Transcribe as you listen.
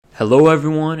Hello,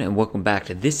 everyone, and welcome back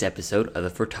to this episode of the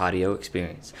Furtadio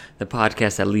Experience, the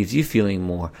podcast that leaves you feeling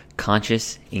more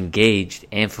conscious, engaged,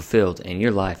 and fulfilled in your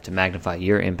life to magnify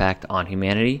your impact on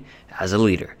humanity as a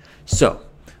leader. So,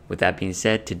 with that being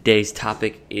said, today's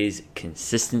topic is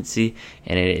consistency,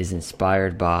 and it is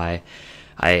inspired by,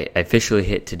 I officially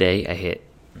hit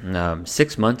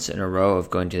 6 months in a row of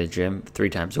going to the gym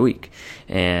 3 times a week,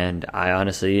 and I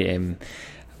honestly am.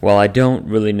 Well, I don't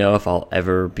really know if I'll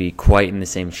ever be quite in the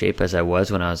same shape as I was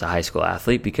when I was a high school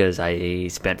athlete because I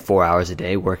spent 4 hours a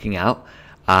day working out.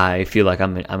 I feel like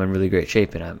I'm in really great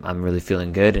shape and I'm really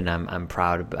feeling good and I'm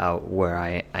proud about where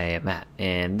I am at.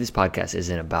 And this podcast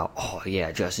isn't about, oh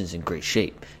yeah, Justin's in great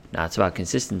shape. No, it's about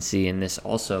consistency. And this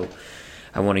also,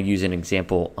 I want to use an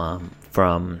example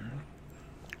from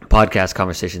a podcast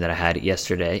conversation that I had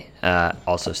yesterday.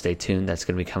 Also, stay tuned. That's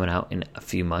going to be coming out in a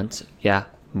few months. Yeah,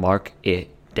 mark it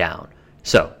down.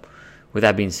 So, with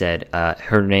that being said,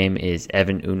 her name is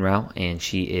Evan Unrau, and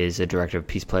she is a director of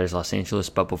Peace Players Los Angeles.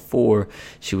 But before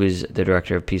she was the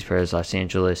director of Peace Players Los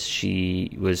Angeles,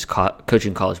 she was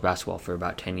coaching college basketball for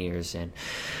about 10 years. And,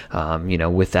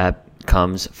 with that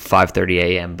comes 5:30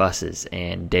 a.m. buses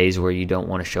and days where you don't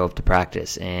want to show up to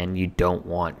practice and you don't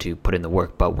want to put in the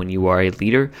work. But when you are a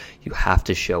leader, you have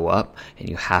to show up and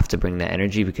you have to bring that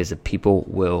energy because the people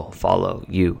will follow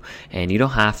you. And you don't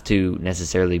have to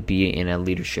necessarily be in a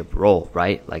leadership role,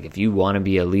 right? Like if you want to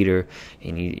be a leader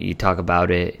and you talk about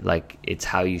it, like it's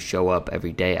how you show up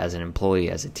every day as an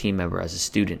employee, as a team member, as a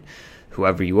student,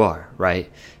 whoever you are,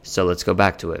 right? So let's go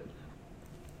back to it.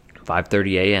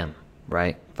 5:30 a.m.,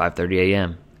 right? 5:30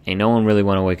 a.m. Ain't no one really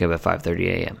want to wake up at 5:30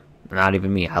 a.m. Not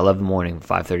even me. I love the morning.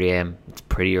 5:30 a.m. It's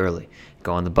pretty early.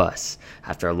 Go on the bus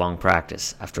after a long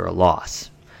practice, after a loss.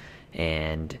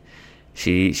 And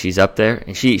she's up there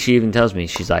and she even tells me,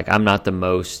 she's like, I'm not the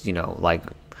most,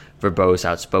 verbose,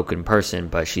 outspoken person,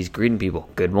 but she's greeting people.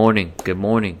 Good morning, good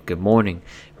morning, good morning,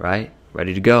 right?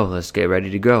 Ready to go. Let's get ready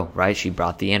to go, right? She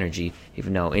brought the energy,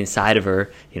 even though inside of her,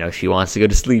 she wants to go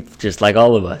to sleep just like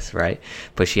all of us, right?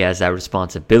 But she has that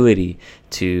responsibility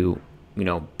to,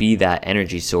 be that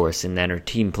energy source. And then her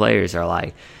team players are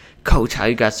like, Coach, how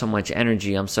you got so much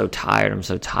energy? I'm so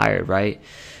tired, right?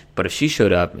 But if she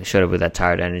showed up with that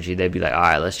tired energy, they'd be like, all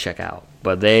right, let's check out.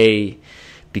 But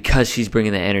because she's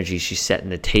bringing the energy, she's setting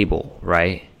the table,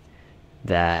 right?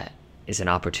 That is an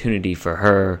opportunity for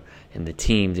her and the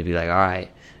team to be like, all right,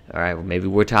 well, maybe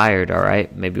we're tired, all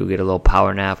right, maybe we'll get a little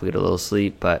power nap, we'll get a little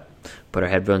sleep, but put our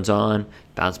headphones on,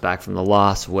 bounce back from the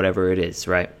loss, whatever it is,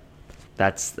 right?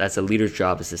 That's a leader's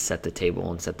job, is to set the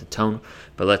table and set the tone.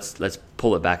 But let's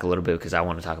pull it back a little bit because I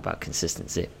want to talk about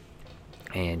consistency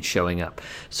and showing up.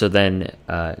 So then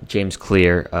James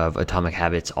Clear of Atomic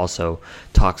Habits also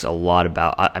talks a lot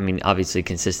about, obviously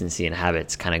consistency and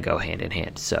habits kind of go hand in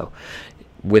hand. So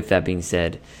with that being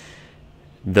said,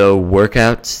 the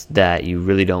workouts that you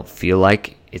really don't feel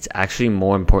like, it's actually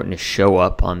more important to show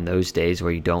up on those days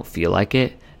where you don't feel like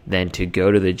it than to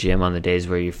go to the gym on the days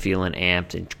where you're feeling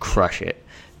amped and crush it,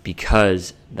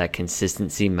 because that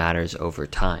consistency matters over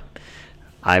time.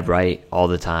 I write all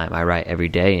the time. I write every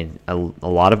day, and a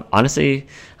lot of, honestly,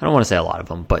 I don't want to say a lot of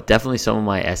them, but definitely some of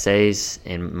my essays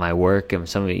and my work and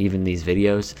some of even these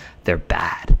videos, they're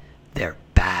bad.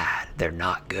 They're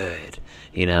not good.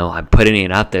 I'm putting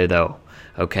it out there though.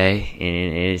 Okay,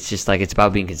 and it's just like, it's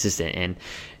about being consistent, and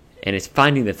it's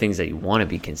finding the things that you want to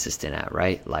be consistent at,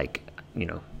 right? Like,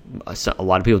 a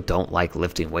lot of people don't like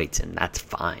lifting weights, and that's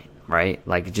fine, right?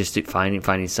 Like just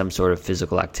finding some sort of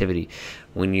physical activity.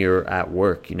 When you're at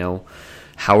work,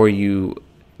 how are you,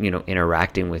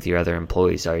 interacting with your other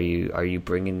employees? Are you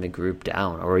bringing the group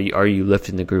down, or are you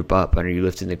lifting the group up? And are you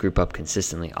lifting the group up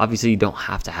consistently? Obviously, you don't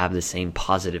have to have the same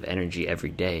positive energy every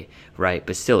day, right?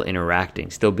 But still interacting,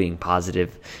 still being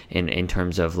positive in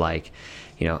terms of like,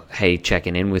 hey,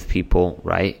 checking in with people,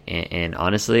 right? And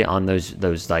honestly, on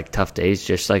those like tough days,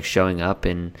 just like showing up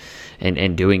and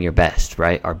doing your best,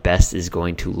 right? Our best is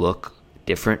going to look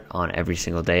different on every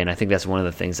single day, and I think that's one of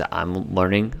the things that I'm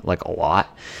learning like a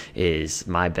lot, is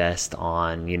my best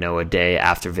on a day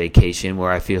after vacation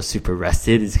where I feel super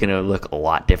rested is gonna look a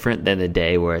lot different than the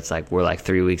day where it's like we're like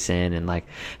 3 weeks in and like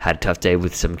had a tough day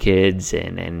with some kids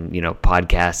and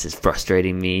podcast is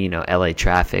frustrating me, LA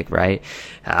traffic, right?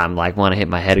 I'm like want to hit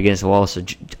my head against the wall, so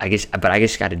I guess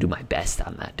got to do my best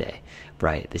on that day,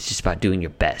 right? It's just about doing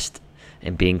your best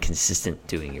and being consistent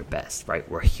doing your best, right?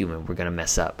 We're human. We're going to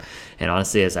mess up. And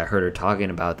honestly, as I heard her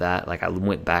talking about that, like I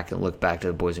went back and looked back to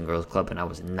the Boys and Girls Club, and I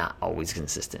was not always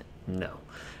consistent. No.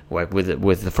 Like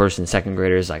with the first and second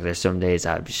graders, like there's some days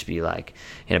I would just be like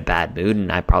in a bad mood,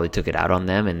 and I probably took it out on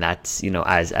them. And that's,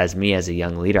 as me as a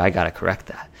young leader, I got to correct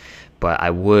that. but I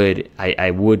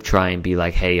would try and be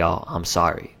like, hey y'all, I'm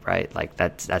sorry, right? Like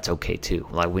that's okay too.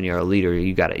 Like when you're a leader,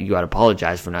 you gotta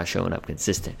apologize for not showing up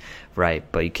consistent, right?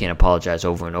 But you can't apologize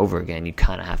over and over again. You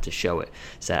kind of have to show it.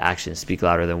 So that actions speak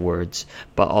louder than words,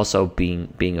 but also being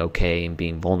okay and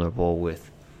being vulnerable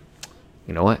with,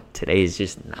 you know what, today is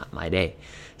just not my day.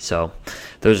 So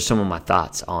those are some of my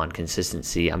thoughts on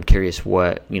consistency. I'm curious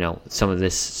what, some of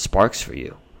this sparks for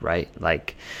you, right?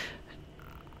 Like,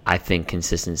 I think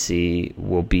consistency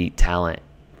will beat talent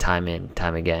time and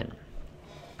time again.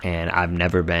 And I've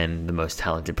never been the most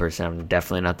talented person. I'm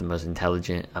definitely not the most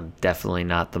intelligent. I'm definitely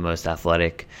not the most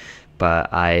athletic,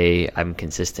 but I'm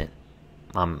consistent.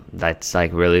 That's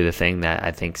like really the thing that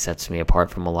I think sets me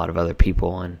apart from a lot of other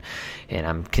people, and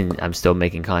I'm still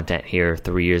making content here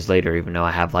 3 years later, even though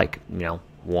I have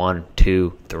 1,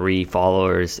 2, 3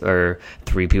 followers or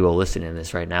 3 people listening to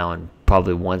this right now, and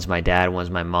probably one's my dad, one's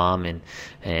my mom,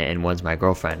 and one's my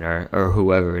girlfriend or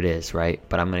whoever it is, right?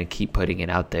 But I'm gonna keep putting it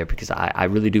out there because I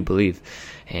really do believe,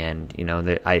 and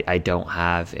that I don't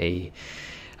have this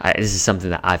is something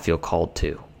that I feel called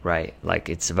to. Right? Like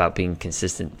it's about being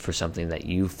consistent for something that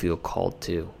you feel called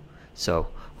to. So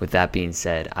with that being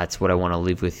said, that's what I want to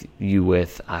leave with you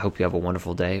with. I hope you have a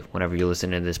wonderful day whenever you listen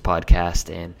to this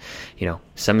podcast, and,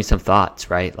 send me some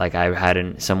thoughts, right? Like I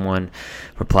had someone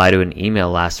reply to an email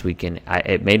last week, and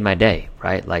it made my day,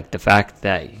 right? Like the fact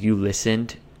that you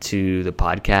listened to the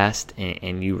podcast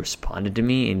and you responded to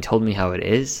me and told me how it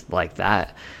is, like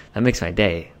that makes my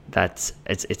day.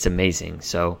 It's amazing.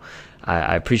 So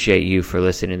I appreciate you for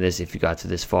listening to this if you got to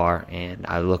this far, and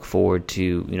I look forward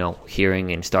to,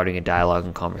 hearing and starting a dialogue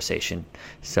and conversation.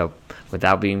 So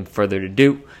without being further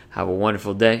ado, have a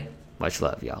wonderful day. Much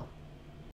love, y'all.